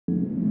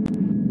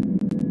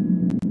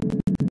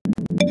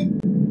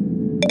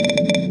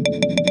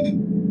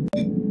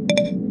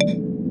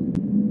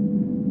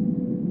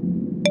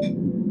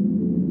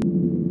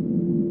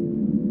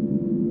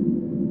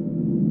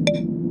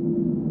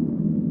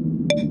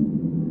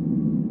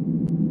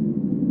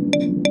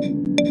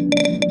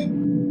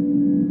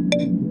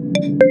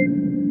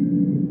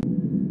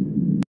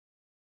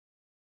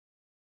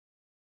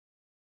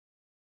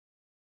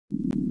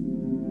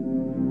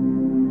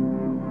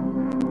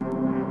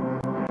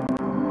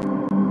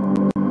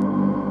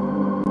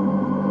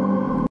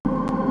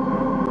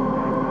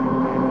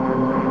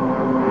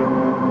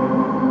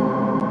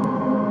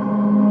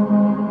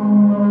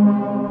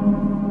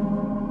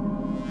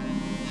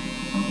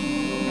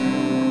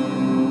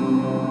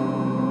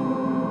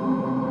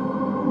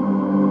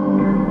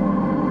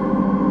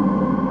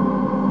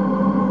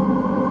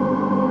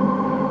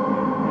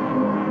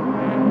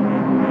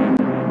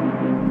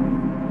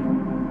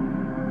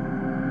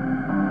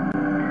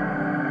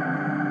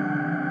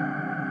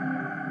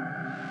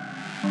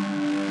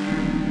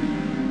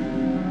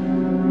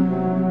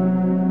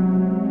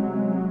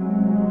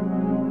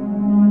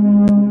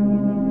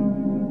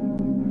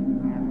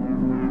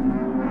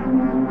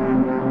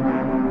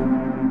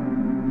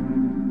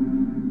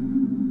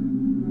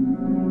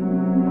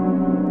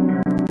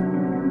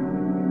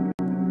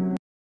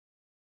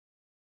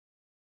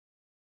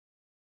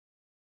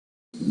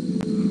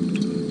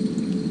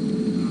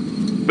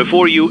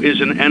Before you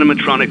is an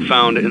animatronic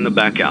found in the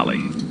back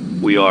alley.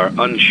 We are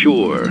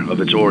unsure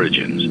of its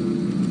origins.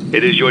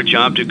 It is your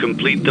job to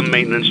complete the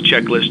maintenance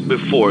checklist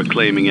before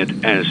claiming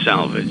it as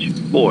salvage.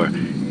 Or,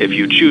 if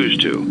you choose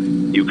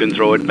to, you can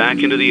throw it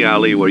back into the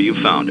alley where you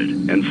found it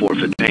and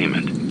forfeit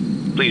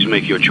payment. Please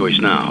make your choice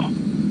now.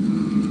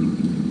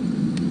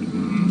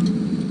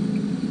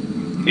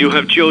 You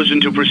have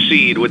chosen to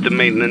proceed with the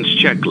maintenance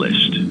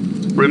checklist.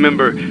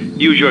 Remember,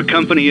 use your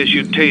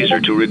company-issued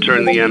taser to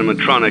return the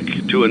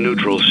animatronic to a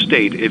neutral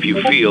state if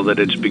you feel that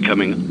it's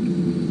becoming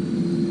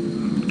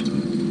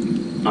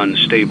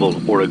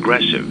unstable or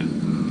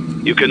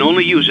aggressive. You can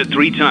only use it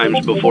 3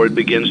 times before it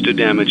begins to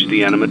damage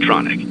the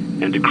animatronic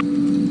and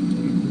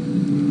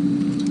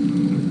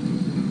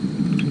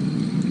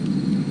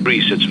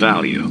decrease its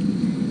value.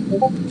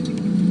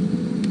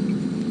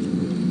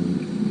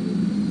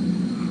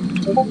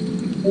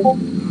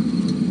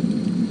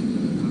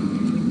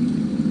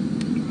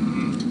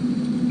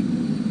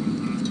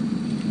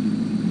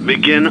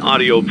 Begin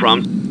audio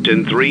prompt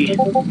in 3,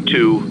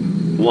 2,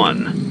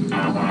 1.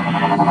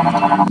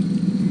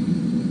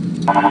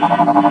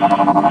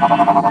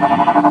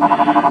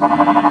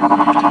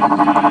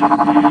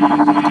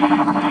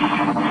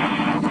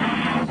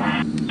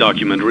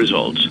 Document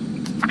results.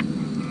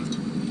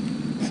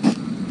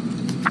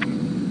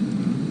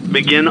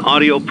 Begin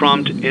audio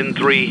prompt in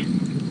 3,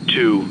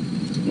 2,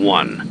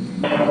 1.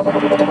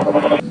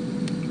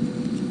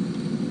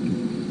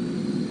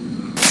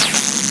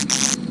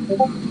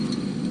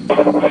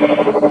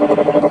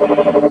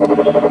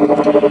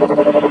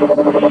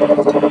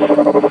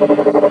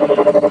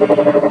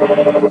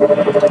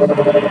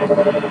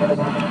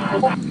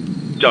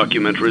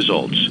 Document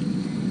results.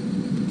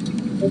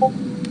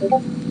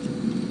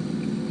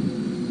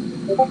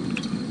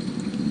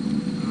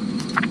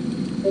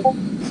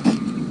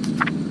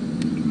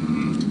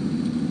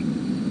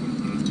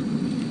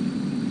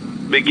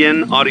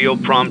 Begin audio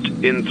prompt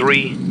in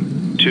 3,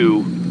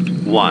 2,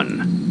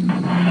 1.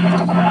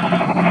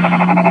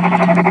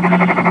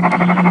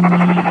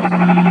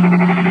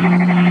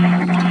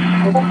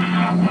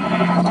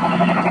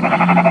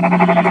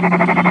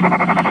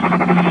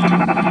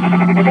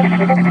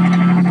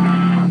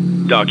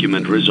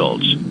 Document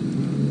results.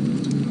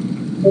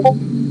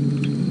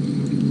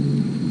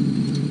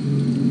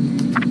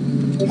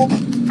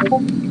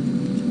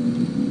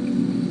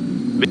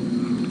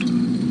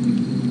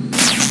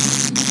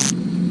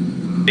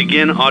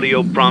 Begin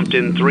audio prompt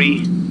in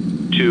 3,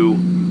 2,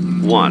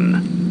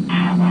 1.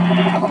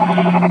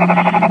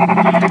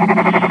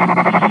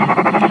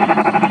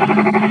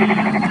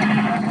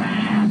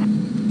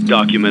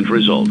 Document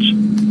results.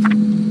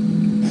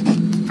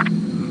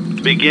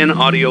 Begin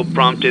audio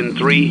prompt in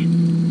 3,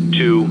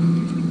 2,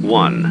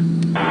 1.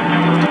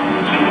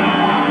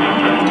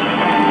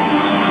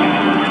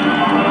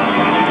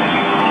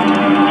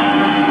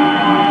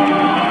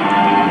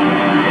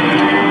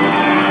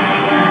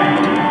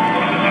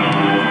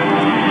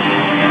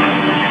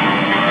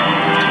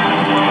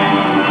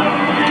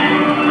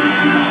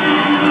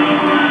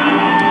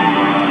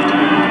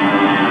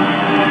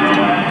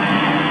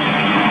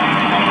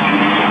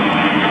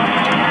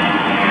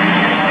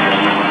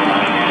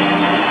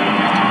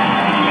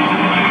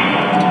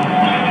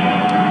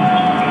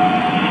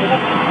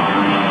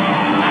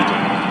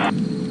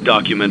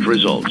 Document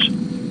results.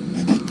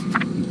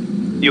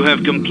 You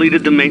have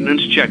completed the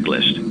maintenance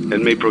checklist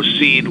and may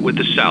proceed with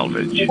the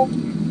salvage.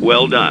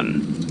 Well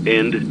done.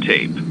 End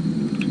tape.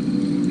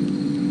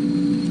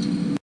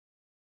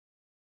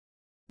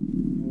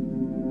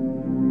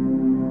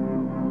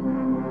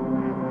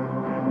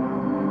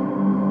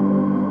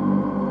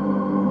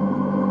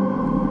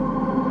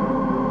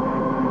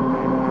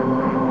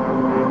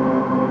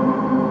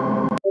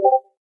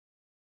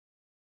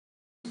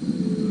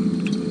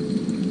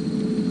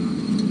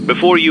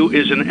 Before you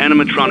is an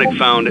animatronic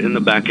found in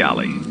the back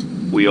alley.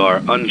 We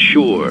are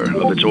unsure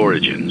of its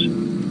origins.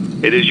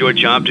 It is your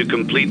job to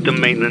complete the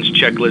maintenance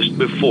checklist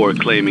before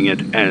claiming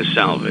it as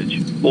salvage.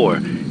 Or,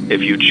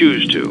 if you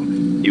choose to,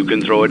 you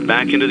can throw it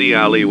back into the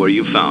alley where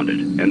you found it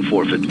and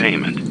forfeit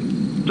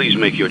payment. Please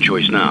make your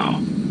choice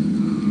now.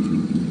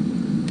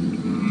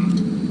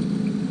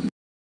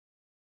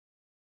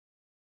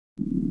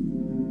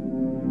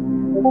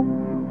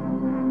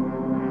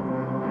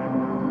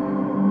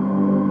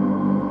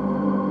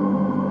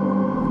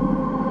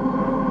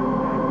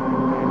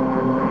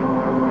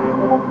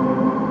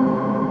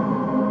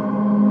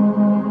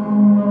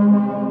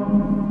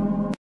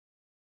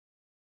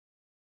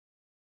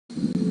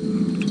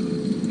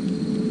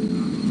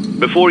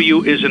 Before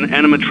you is an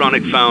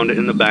animatronic found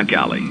in the back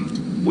alley.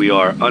 We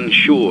are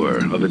unsure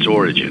of its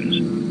origins.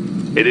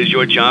 It is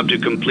your job to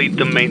complete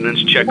the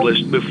maintenance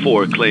checklist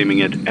before claiming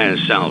it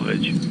as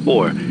salvage.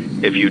 Or,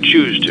 if you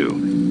choose to,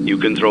 you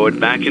can throw it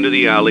back into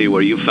the alley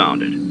where you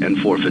found it and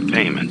forfeit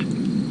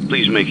payment.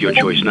 Please make your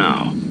choice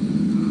now.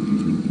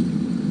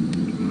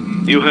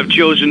 You have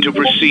chosen to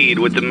proceed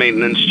with the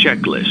maintenance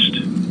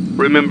checklist.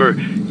 Remember,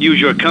 use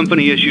your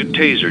company-issued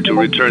taser to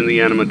return the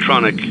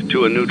animatronic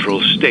to a neutral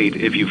state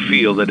if you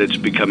feel that it's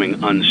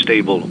becoming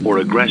unstable or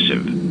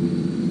aggressive.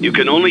 You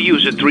can only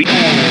use it 3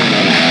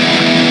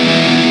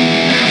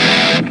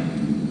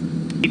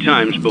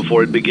 times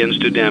before it begins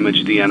to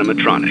damage the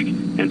animatronic.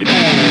 And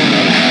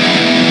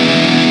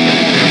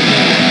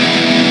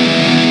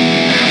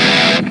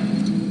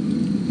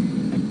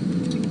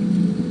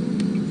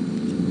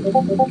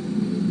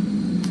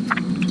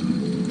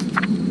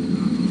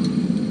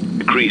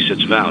decrease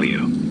its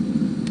value.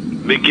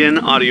 Begin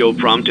audio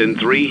prompt in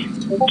 3, 2,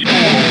 1.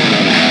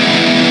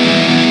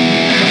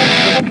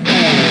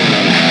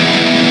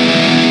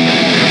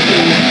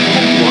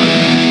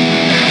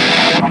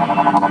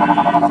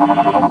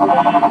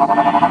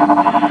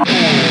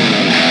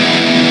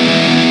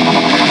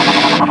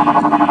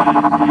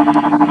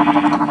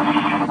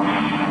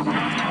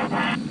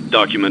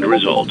 Document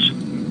results.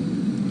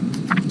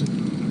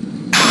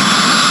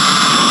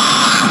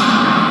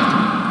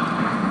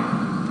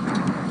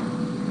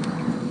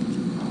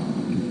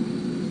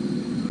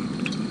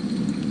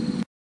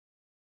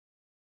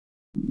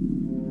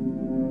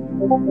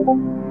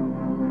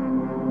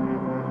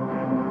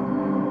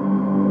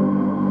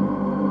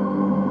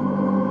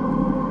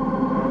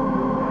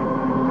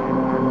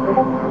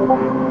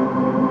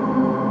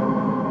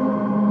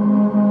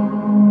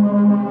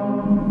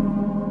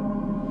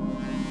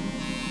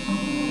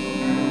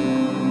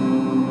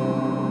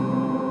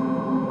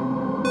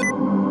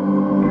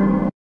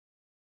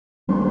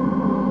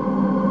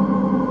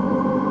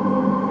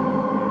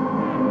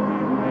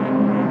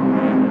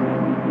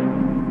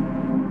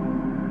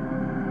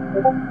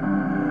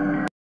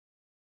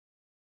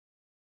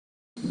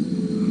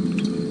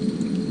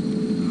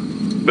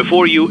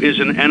 Before you is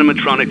an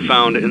animatronic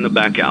found in the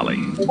back alley.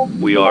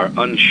 We are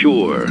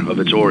unsure of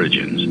its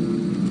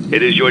origins.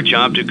 It is your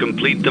job to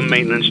complete the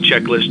maintenance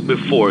checklist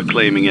before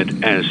claiming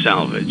it as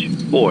salvage.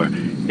 Or,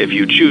 if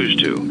you choose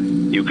to,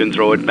 you can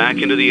throw it back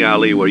into the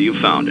alley where you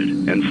found it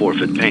and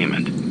forfeit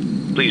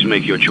payment. Please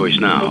make your choice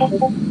now.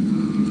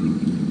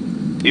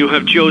 You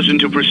have chosen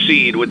to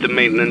proceed with the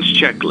maintenance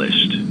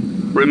checklist.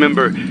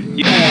 Remember,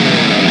 use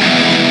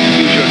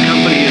your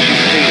company as your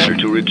taser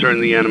to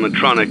return the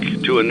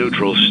animatronic to a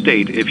neutral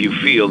state if you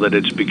feel that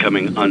it's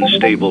becoming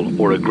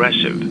unstable or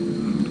aggressive.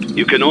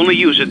 You can only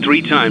use it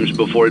 3 times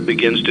before it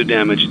begins to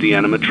damage the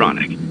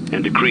animatronic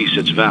and decrease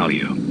its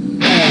value.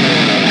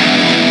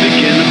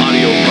 Begin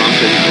audio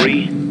prompt in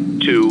 3,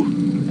 2,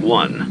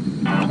 1.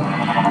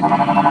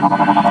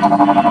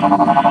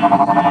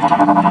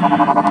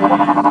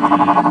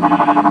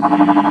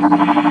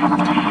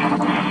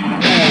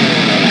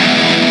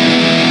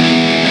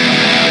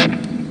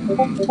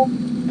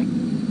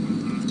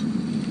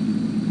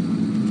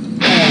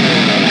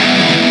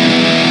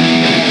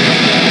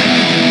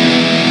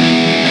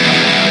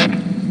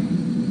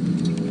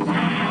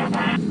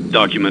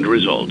 Document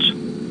results.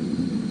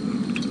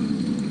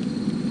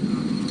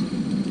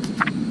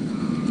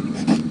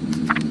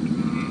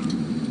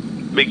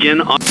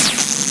 Begin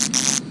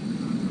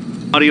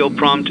audio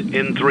prompt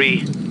in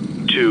 3,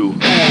 2, 1.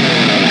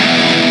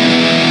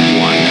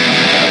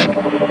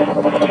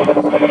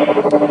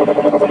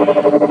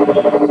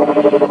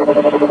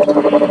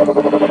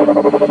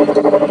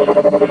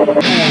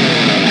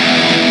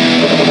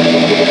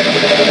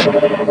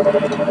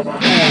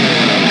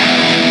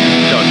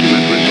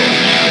 Document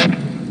results.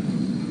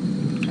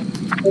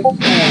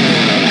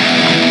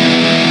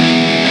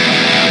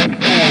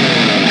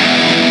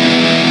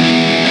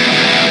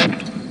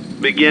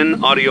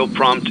 Begin audio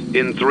prompt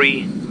in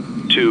 3,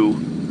 2, 1.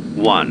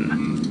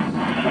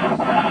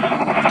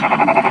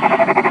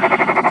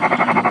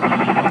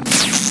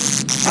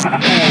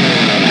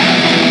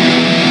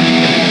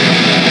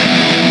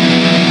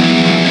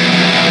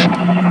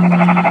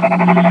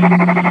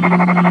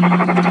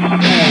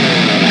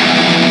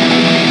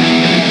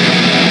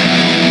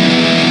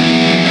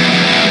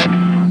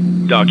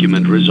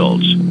 Document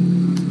results.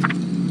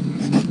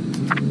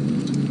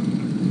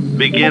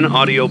 Begin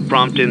audio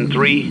prompt in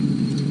 3,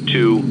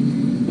 2,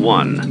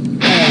 1.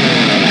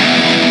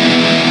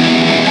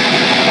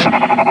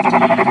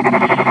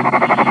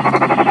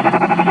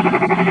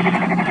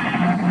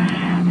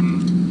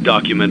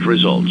 Document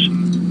results.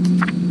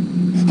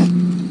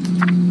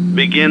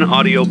 Begin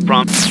audio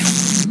prompt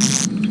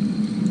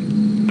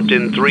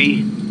in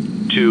 3,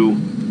 2,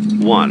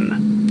 1.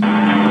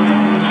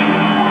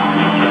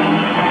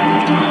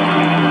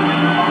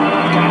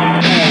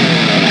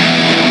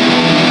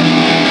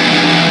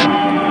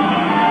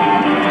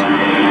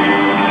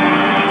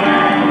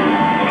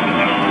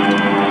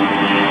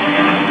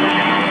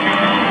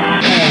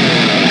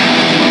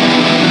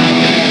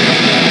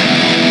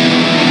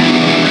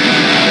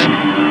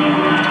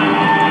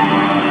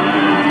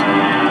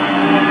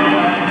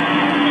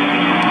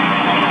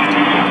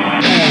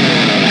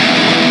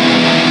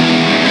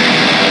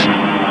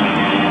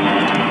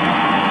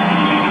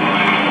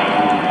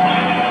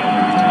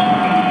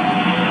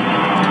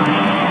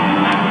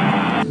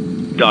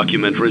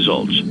 Document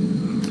results.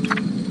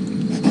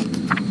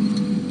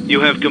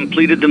 You have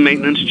completed the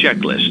maintenance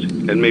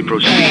checklist and may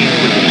proceed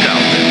with the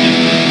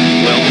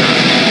salvage. Well done.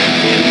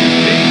 In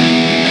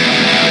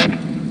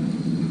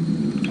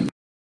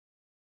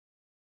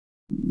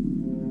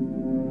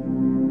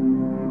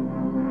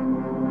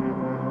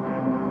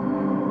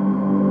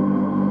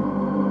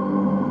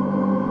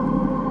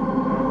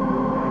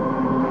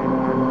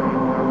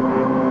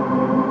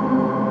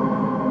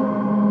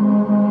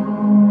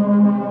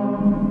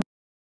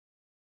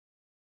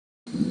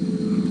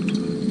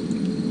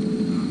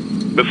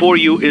Before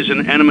you is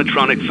an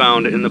animatronic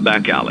found in the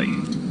back alley.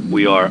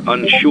 We are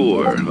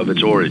unsure of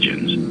its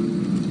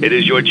origins. It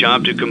is your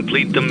job to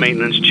complete the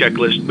maintenance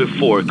checklist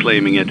before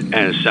claiming it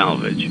as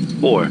salvage.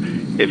 Or,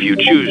 if you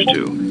choose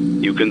to,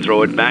 you can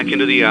throw it back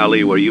into the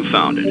alley where you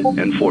found it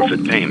and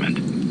forfeit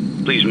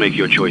payment. Please make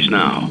your choice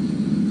now.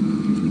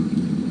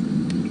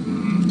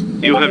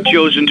 You have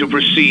chosen to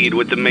proceed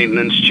with the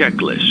maintenance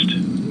checklist.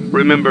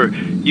 Remember,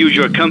 use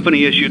your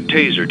company-issued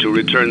taser to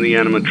return the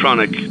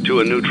animatronic to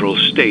a neutral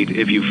state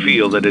if you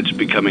feel that it's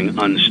becoming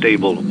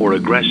unstable or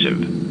aggressive.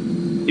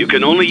 You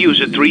can only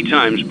use it 3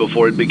 times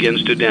before it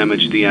begins to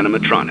damage the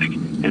animatronic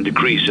and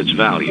decrease its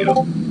value.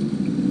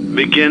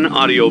 Begin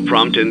audio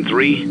prompt in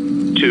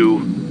 3, 2,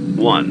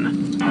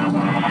 1.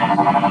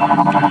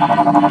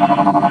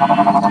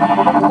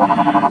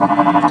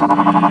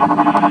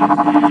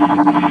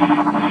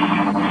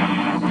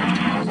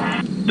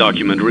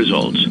 Document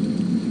results.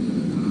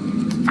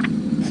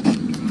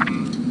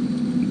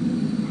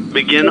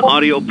 Begin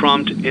audio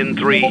prompt in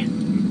 3,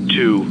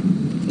 2,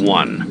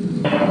 1.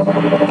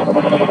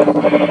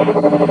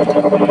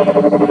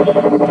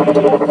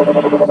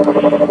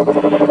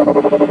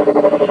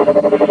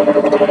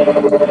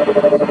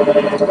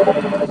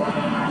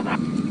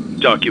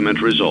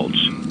 Document results.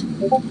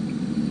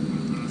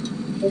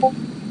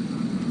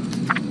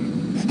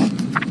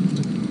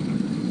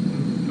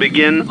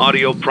 Begin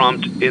audio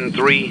prompt in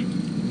 3,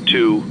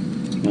 2,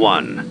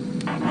 1.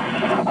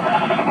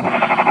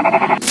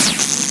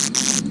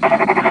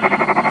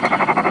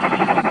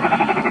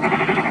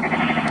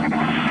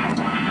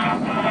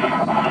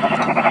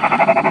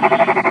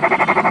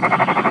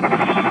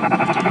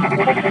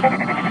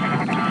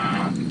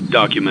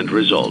 Document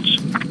results.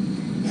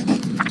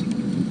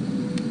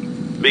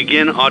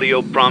 Begin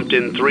audio prompt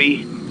in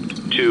 3,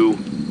 2,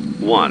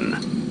 1.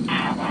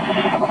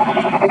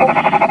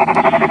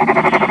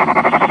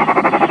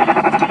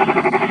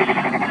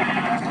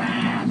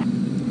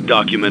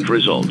 Document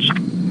results.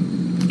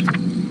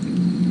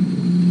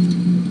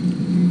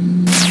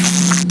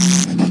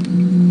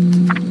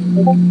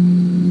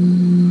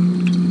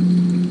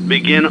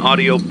 Begin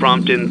audio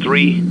prompt in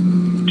 3,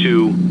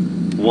 2,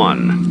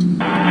 1.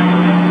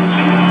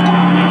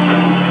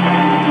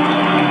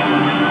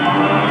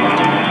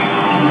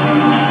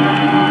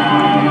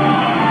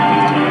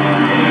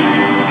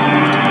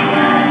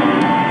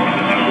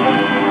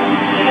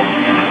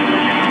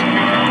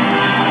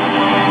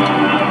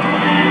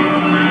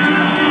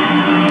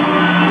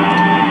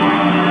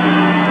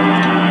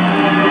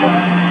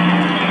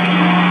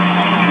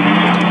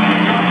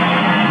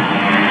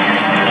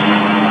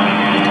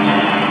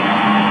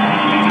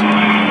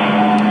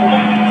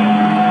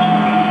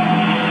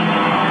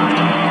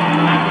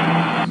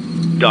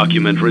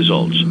 Document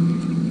results.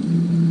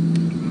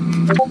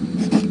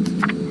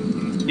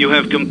 You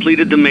have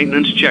completed the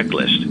maintenance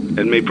checklist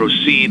and may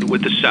proceed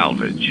with the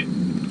salvage.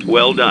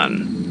 Well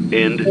done.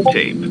 End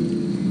tape.